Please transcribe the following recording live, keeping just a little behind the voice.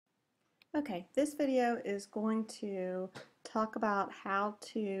Okay, this video is going to talk about how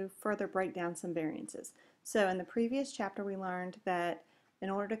to further break down some variances. So in the previous chapter we learned that in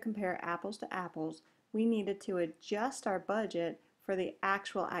order to compare apples to apples, we needed to adjust our budget for the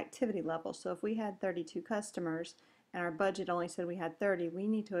actual activity level. So if we had 32 customers and our budget only said we had 30, we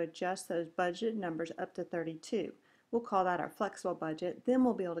need to adjust those budgeted numbers up to 32. We'll call that our flexible budget. Then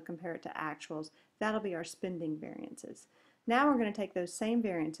we'll be able to compare it to actuals. That'll be our spending variances. Now we're going to take those same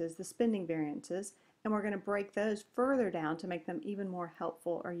variances, the spending variances, and we're going to break those further down to make them even more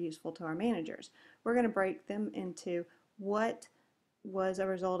helpful or useful to our managers. We're going to break them into what was a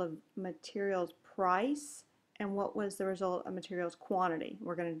result of materials price and what was the result of materials quantity.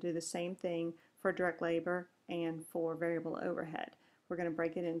 We're going to do the same thing for direct labor and for variable overhead. We're going to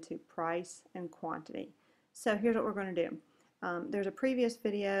break it into price and quantity. So here's what we're going to do. There's a previous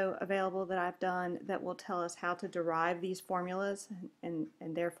video available that I've done that will tell us how to derive these formulas and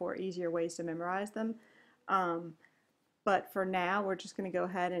therefore easier ways to memorize them. But for now, we're just going to go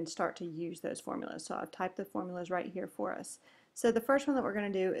ahead and start to use those formulas. So I've typed the formulas right here for us. So the first one that we're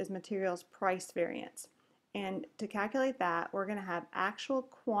going to do is materials price variance. And to calculate that, we're going to have actual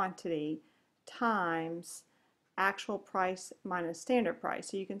quantity times actual price minus standard price.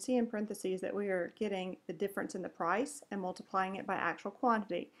 So you can see in parentheses that we are getting the difference in the price and multiplying it by actual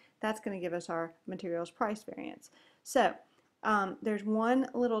quantity. That's going to give us our materials price variance. So there's one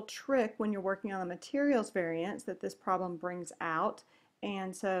little trick when you're working on the materials variance that this problem brings out,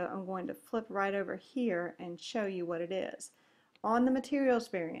 and so I'm going to flip right over here and show you what it is. On the materials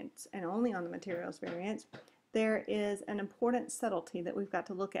variance, and only on the materials variance, there is an important subtlety that we've got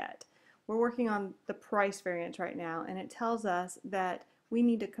to look at. We're working on the price variance right now, and it tells us that we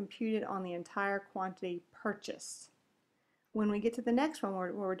need to compute it on the entire quantity purchased. When we get to the next one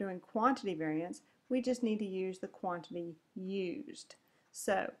where we're doing quantity variance, we just need to use the quantity used.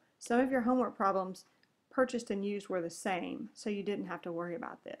 So some of your homework problems, purchased and used, were the same, so you didn't have to worry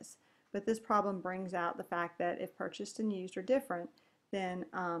about this. But this problem brings out the fact that if purchased and used are different, then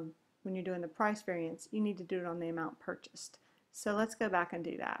when you're doing the price variance, you need to do it on the amount purchased. So let's go back and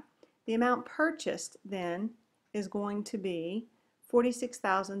do that. The amount purchased then is going to be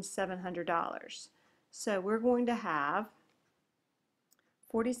 $46,700. So we're going to have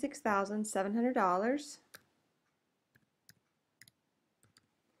 $46,700,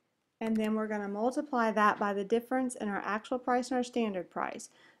 and then we're going to multiply that by the difference in our actual price and our standard price.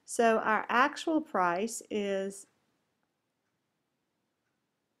 So our actual price is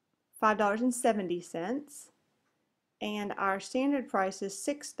 $5.70. And our standard price is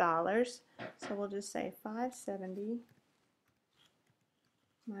 $6, so we'll just say $5.70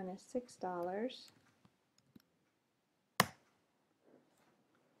 minus $6.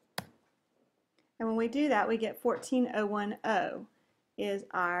 And when we do that, we get 14,010 is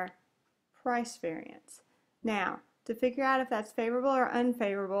our price variance. Now, to figure out if that's favorable or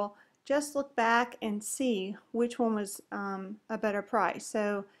unfavorable, just look back and see which one was a better price.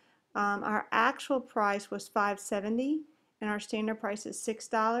 So our actual price was $5.70 and our standard price is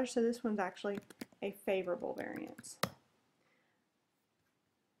 $6, so this one's actually a favorable variance.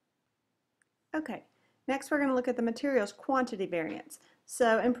 Okay, next we're going to look at the materials quantity variance.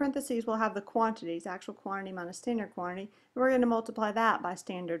 So in parentheses we'll have the quantities, actual quantity minus standard quantity, and we're going to multiply that by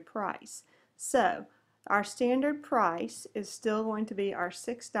standard price. So our standard price is still going to be our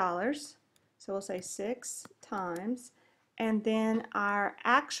 $6, so we'll say 6 times, and then our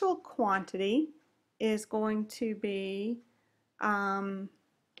actual quantity is going to be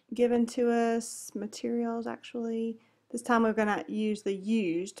given to us, materials actually, this time we're going to use the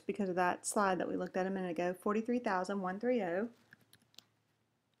used because of that slide that we looked at a minute ago, 43,130.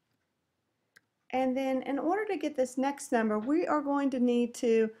 And then in order to get this next number, we are going to need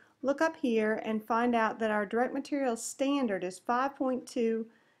to look up here and find out that our direct materials standard is 5.2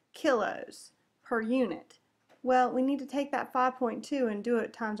 kilos per unit. Well, we need to take that 5.2 and do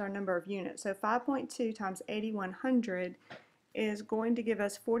it times our number of units. So 5.2 times 8,100 is going to give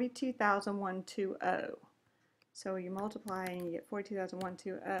us 42,120. So you multiply and you get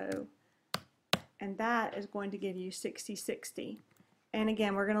 42,120, and that is going to give you 6060. And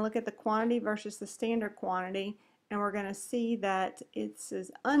again, we're going to look at the quantity versus the standard quantity, and we're going to see that it's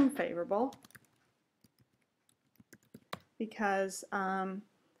unfavorable because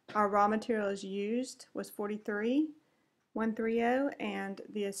our raw materials used was 43,130, and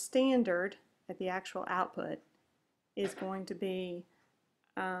the standard at the actual output is going to be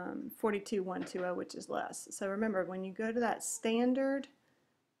 42,120, which is less. So remember, when you go to that standard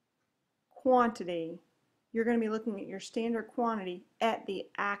quantity, you're going to be looking at your standard quantity at the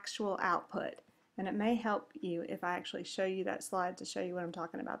actual output. and it may help you if I actually show you that slide to show you what I'm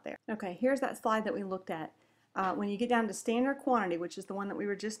talking about there. Okay, here's that slide that we looked at. When you get down to standard quantity, which is the one that we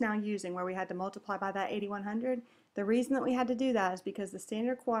were just now using where we had to multiply by that 8100, the reason that we had to do that is because the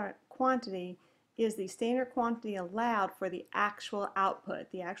standard quantity is the standard quantity allowed for the actual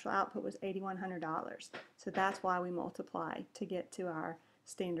output. The actual output was $8,100. So that's why we multiply to get to our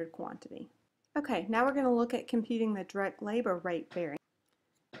standard quantity. Okay, now we're going to look at computing the direct labor rate variance.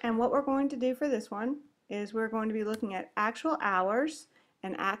 And what we're going to do for this one is we're going to be looking at actual hours,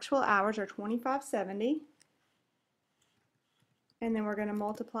 and actual hours are 2570. And then we're going to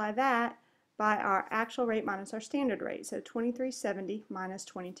multiply that by our actual rate minus our standard rate. So 2370 minus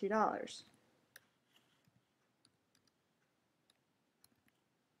 $22.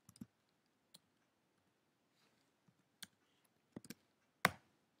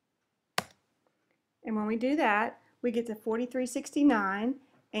 And when we do that, we get to 4369,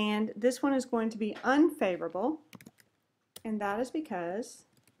 and this one is going to be unfavorable, and that is because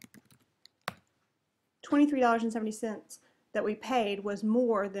 $23.70 that we paid was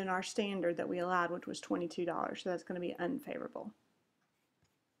more than our standard that we allowed, which was $22, so that's going to be unfavorable.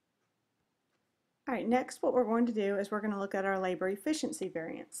 All right, next what we're going to do is we're going to look at our labor efficiency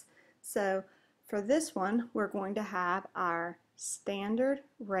variance. So for this one, we're going to have our standard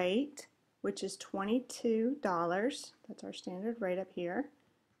rate, which is $22. That's our standard rate up here.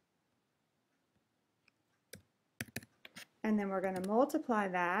 And then we're going to multiply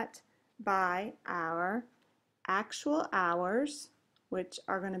that by our actual hours, which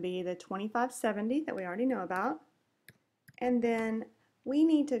are going to be the 2570 that we already know about. And then we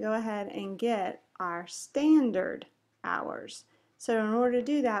need to go ahead and get our standard hours. So in order to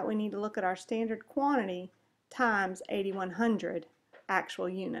do that, we need to look at our standard quantity times 8100 actual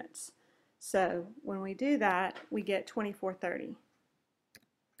units. So when we do that, we get 2430.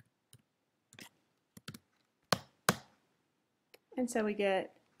 And so we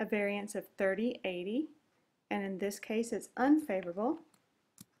get a variance of 3080, and in this case it's unfavorable.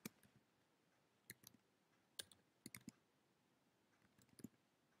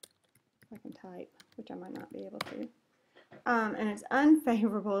 I can type, which I might not be able to. And it's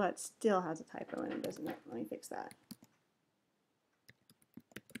unfavorable. That still has a typo in it, doesn't it? Let me fix that.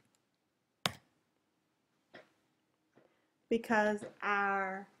 Because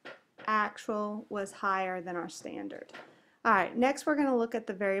our actual was higher than our standard. All right, next we're going to look at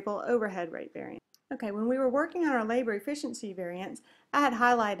the variable overhead rate variance. Okay, when we were working on our labor efficiency variance, I had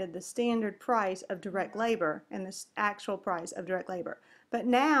highlighted the standard price of direct labor and the actual price of direct labor. But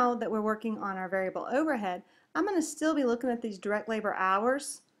now that we're working on our variable overhead, I'm going to still be looking at these direct labor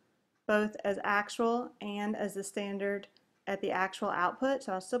hours, both as actual and as the standard at the actual output.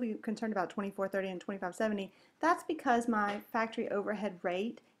 So I'll still be concerned about 2430 and 2570. That's because my factory overhead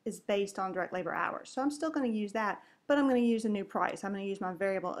rate is based on direct labor hours. So I'm still going to use that, but I'm going to use a new price. I'm going to use my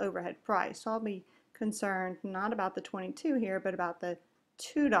variable overhead price. So I'll be concerned not about the 22 here, but about the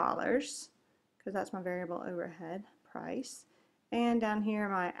 $2, because that's my variable overhead price. And down here,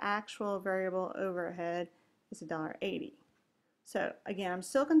 my actual variable overhead is $1.80. So again, I'm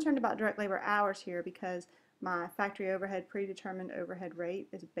still concerned about direct labor hours here because my factory overhead predetermined overhead rate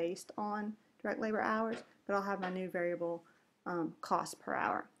is based on direct labor hours, but I'll have my new variable cost per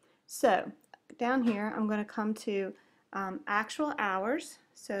hour. So down here, I'm going to come to actual hours.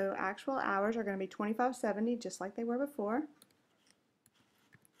 So actual hours are going to be 2570, just like they were before.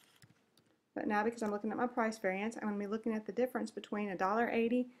 But now, because I'm looking at my price variance, I'm going to be looking at the difference between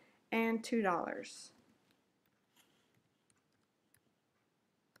 $1.80 and $2.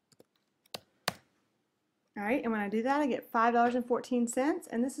 All right, and when I do that, I get $5.14,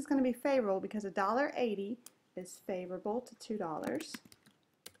 and this is going to be favorable because $1.80 is favorable to $2.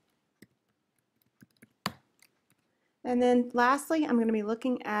 And then lastly, I'm going to be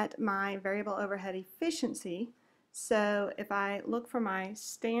looking at my variable overhead efficiency. So if I look for my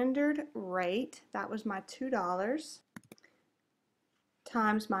standard rate, that was my $2,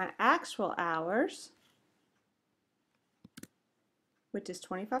 times my actual hours, which is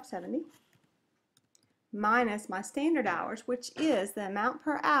 2570, minus my standard hours, which is the amount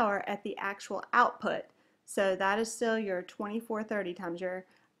per hour at the actual output. So that is still your 2430 times your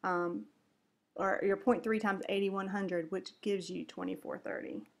or your 0.3 times 8100, which gives you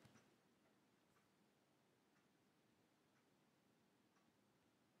 2430.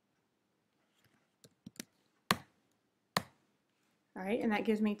 All right, and that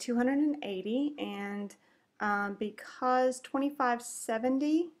gives me 280, and because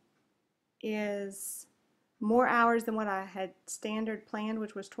 2570 is more hours than what I had standard planned,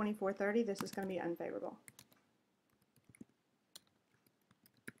 which was 2430, this is going to be unfavorable.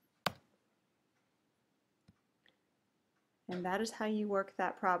 And that is how you work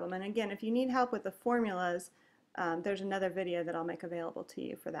that problem. And again, if you need help with the formulas, there's another video that I'll make available to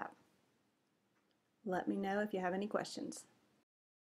you for that. Let me know if you have any questions.